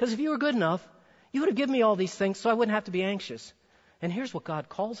 Because if you were good enough, you would have given me all these things so I wouldn't have to be anxious. And here's what God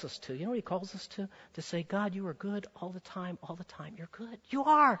calls us to. You know what He calls us to? To say, God, you are good all the time, all the time. You're good. You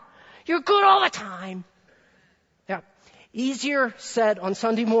are. You're good all the time. Yeah. Easier said on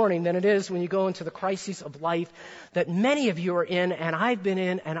Sunday morning than it is when you go into the crises of life that many of you are in, and I've been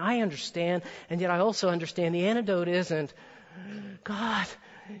in, and I understand. And yet I also understand the antidote isn't, God,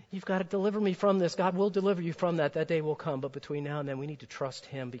 you've got to deliver me from this. God will deliver you from that. That day will come. But between now and then, we need to trust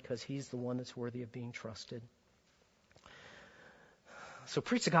Him because He's the one that's worthy of being trusted. So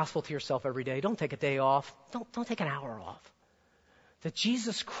preach the gospel to yourself every day. Don't take a day off. Don't take an hour off. That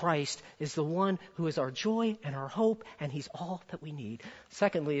Jesus Christ is the one who is our joy and our hope, and He's all that we need.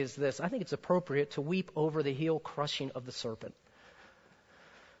 Secondly is this. I think it's appropriate to weep over the heel crushing of the serpent.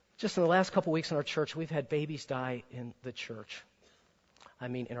 Just in the last couple weeks in our church, we've had babies die in the church.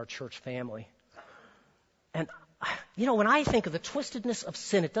 In our church family. And when I think of the twistedness of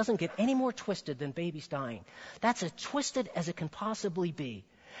sin, it doesn't get any more twisted than babies dying. That's as twisted as it can possibly be.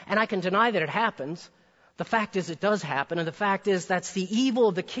 And I can deny that it happens. The fact is it does happen. And the fact is that's the evil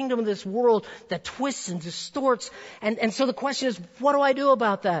of the kingdom of this world that twists and distorts. And so the question is, what do I do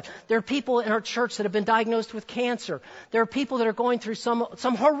about that? There are people in our church that have been diagnosed with cancer. There are people that are going through some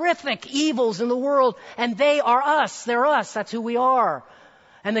horrific evils in the world. And they are us. They're us. That's who we are.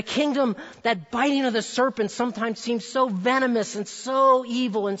 And the kingdom, that biting of the serpent sometimes seems so venomous and so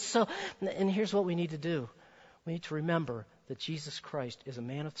evil and here's what we need to do. We need to remember that Jesus Christ is a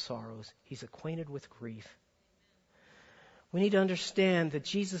man of sorrows. He's acquainted with grief. We need to understand that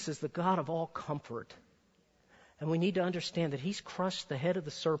Jesus is the God of all comfort. And we need to understand that He's crushed the head of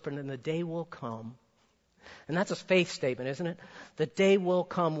the serpent, and the day will come. And that's a faith statement, isn't it? The day will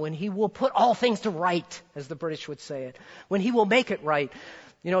come when He will put all things to right, as the British would say it. When He will make it right.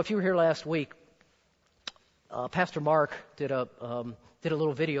 If you were here last week, Pastor Mark did a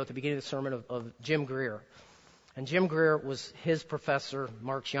little video at the beginning of the sermon of Jim Greer. And Jim Greer was his professor.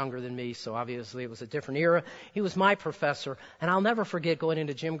 Mark's younger than me, so obviously it was a different era. He was my professor, and I'll never forget going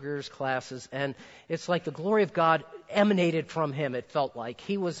into Jim Greer's classes, and it's like the glory of God emanated from him, it felt like.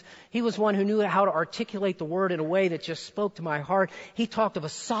 He was one who knew how to articulate the word in a way that just spoke to my heart. He talked of a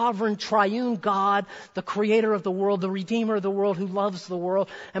sovereign, triune God, the creator of the world, the redeemer of the world, who loves the world,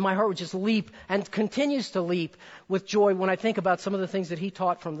 and my heart would just leap and continues to leap with joy when I think about some of the things that he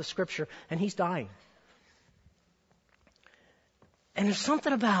taught from the Scripture, and he's dying. And there's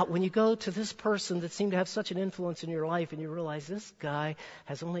something about when you go to this person that seemed to have such an influence in your life and you realize this guy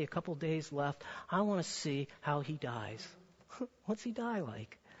has only a couple days left. I want to see how he dies. What's he die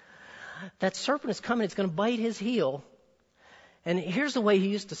like? That serpent is coming. It's going to bite his heel. And here's the way he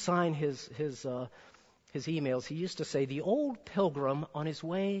used to sign his emails. He used to say, "The old pilgrim on his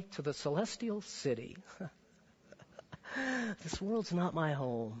way to the celestial city." This world's not my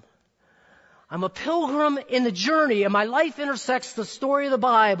home. I'm a pilgrim in the journey, and my life intersects the story of the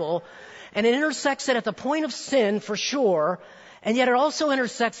Bible, and it intersects it at the point of sin, for sure, and yet it also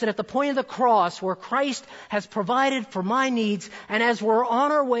intersects it at the point of the cross, where Christ has provided for my needs, and as we're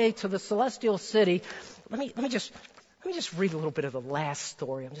on our way to the celestial city, let me just read a little bit of the last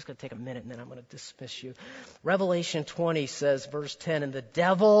story. I'm just going to take a minute, and then I'm going to dismiss you. Revelation 20 says, verse 10, "And the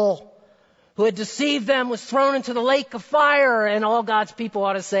devil who had deceived them was thrown into the lake of fire," and all God's people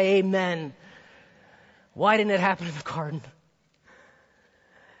ought to say amen. Why didn't it happen in the garden?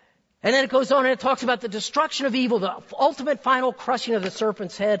 And then it goes on and it talks about the destruction of evil, the ultimate final crushing of the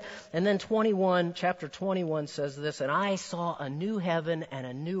serpent's head. And then chapter 21 says this, "And I saw a new heaven and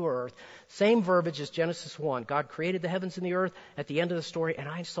a new earth." Same verbiage as Genesis 1. God created the heavens and the earth at the end of the story, and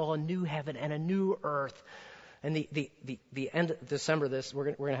I saw a new heaven and a new earth. And the end of December,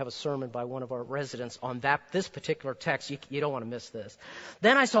 we're going to have a sermon by one of our residents on this particular text. You don't want to miss this.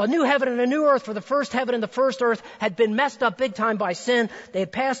 "Then I saw a new heaven and a new earth, for the first heaven and the first earth had been messed up big time by sin. They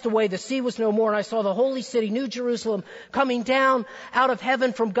had passed away. The sea was no more. And I saw the holy city, New Jerusalem, coming down out of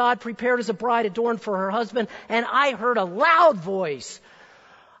heaven from God, prepared as a bride adorned for her husband. And I heard a loud voice."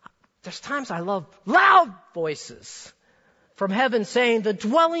 There's times I love loud voices from heaven saying, "The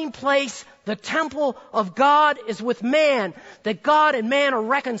dwelling place, the temple of God is with man," that God and man are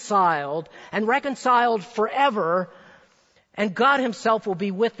reconciled and reconciled forever. And God himself will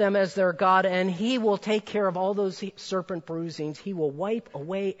be with them as their God, and he will take care of all those serpent bruisings. He will wipe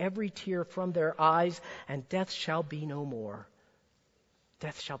away every tear from their eyes, and death shall be no more.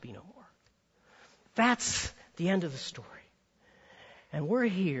 Death shall be no more. That's the end of the story. And we're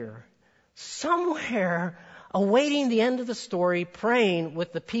here somewhere awaiting the end of the story, praying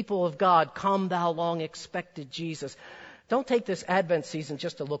with the people of God, "Come thou long expected Jesus." Don't take this Advent season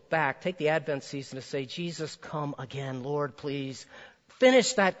just to look back. Take the Advent season to say, "Jesus, come again, Lord, please.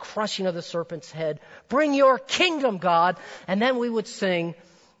 Finish that crushing of the serpent's head. Bring your kingdom, God." And then we would sing,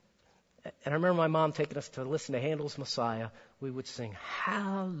 and I remember my mom taking us to listen to Handel's Messiah. We would sing,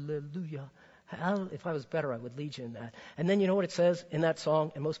 "Hallelujah." If I was better, I would lead you in that. And then you know what it says in that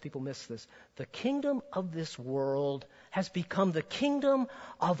song? And most people miss this. "The kingdom of this world has become the kingdom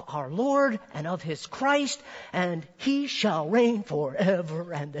of our Lord and of his Christ, and he shall reign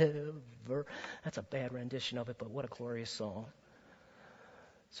forever and ever." That's a bad rendition of it, but what a glorious song.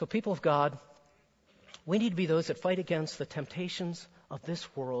 So people of God, we need to be those that fight against the temptations of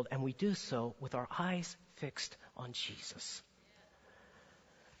this world, and we do so with our eyes fixed on Jesus.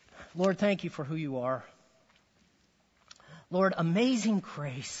 Lord, thank you for who you are. Lord, amazing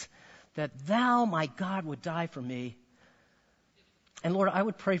grace that thou, my God, would die for me. And Lord, I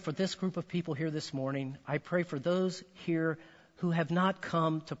would pray for this group of people here this morning. I pray for those here who have not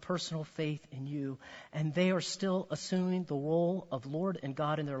come to personal faith in you, and they are still assuming the role of Lord and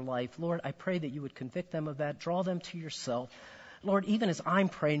God in their life. Lord, I pray that you would convict them of that, draw them to yourself. Lord, even as I'm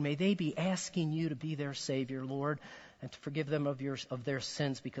praying, may they be asking you to be their Savior, Lord, and to forgive them of their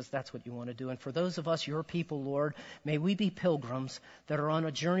sins, because that's what you want to do. And for those of us, your people, Lord, may we be pilgrims that are on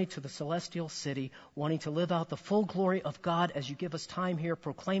a journey to the celestial city, wanting to live out the full glory of God as you give us time here,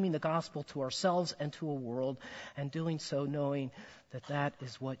 proclaiming the gospel to ourselves and to a world, and doing so knowing that that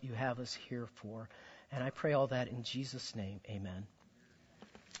is what you have us here for. And I pray all that in Jesus' name. Amen.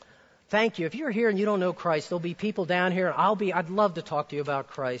 Thank you. If you're here and you don't know Christ, there'll be people down here. I'd love to talk to you about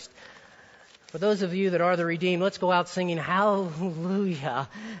Christ. For those of you that are the redeemed, let's go out singing hallelujah,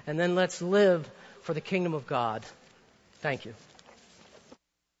 and then let's live for the kingdom of God. Thank you.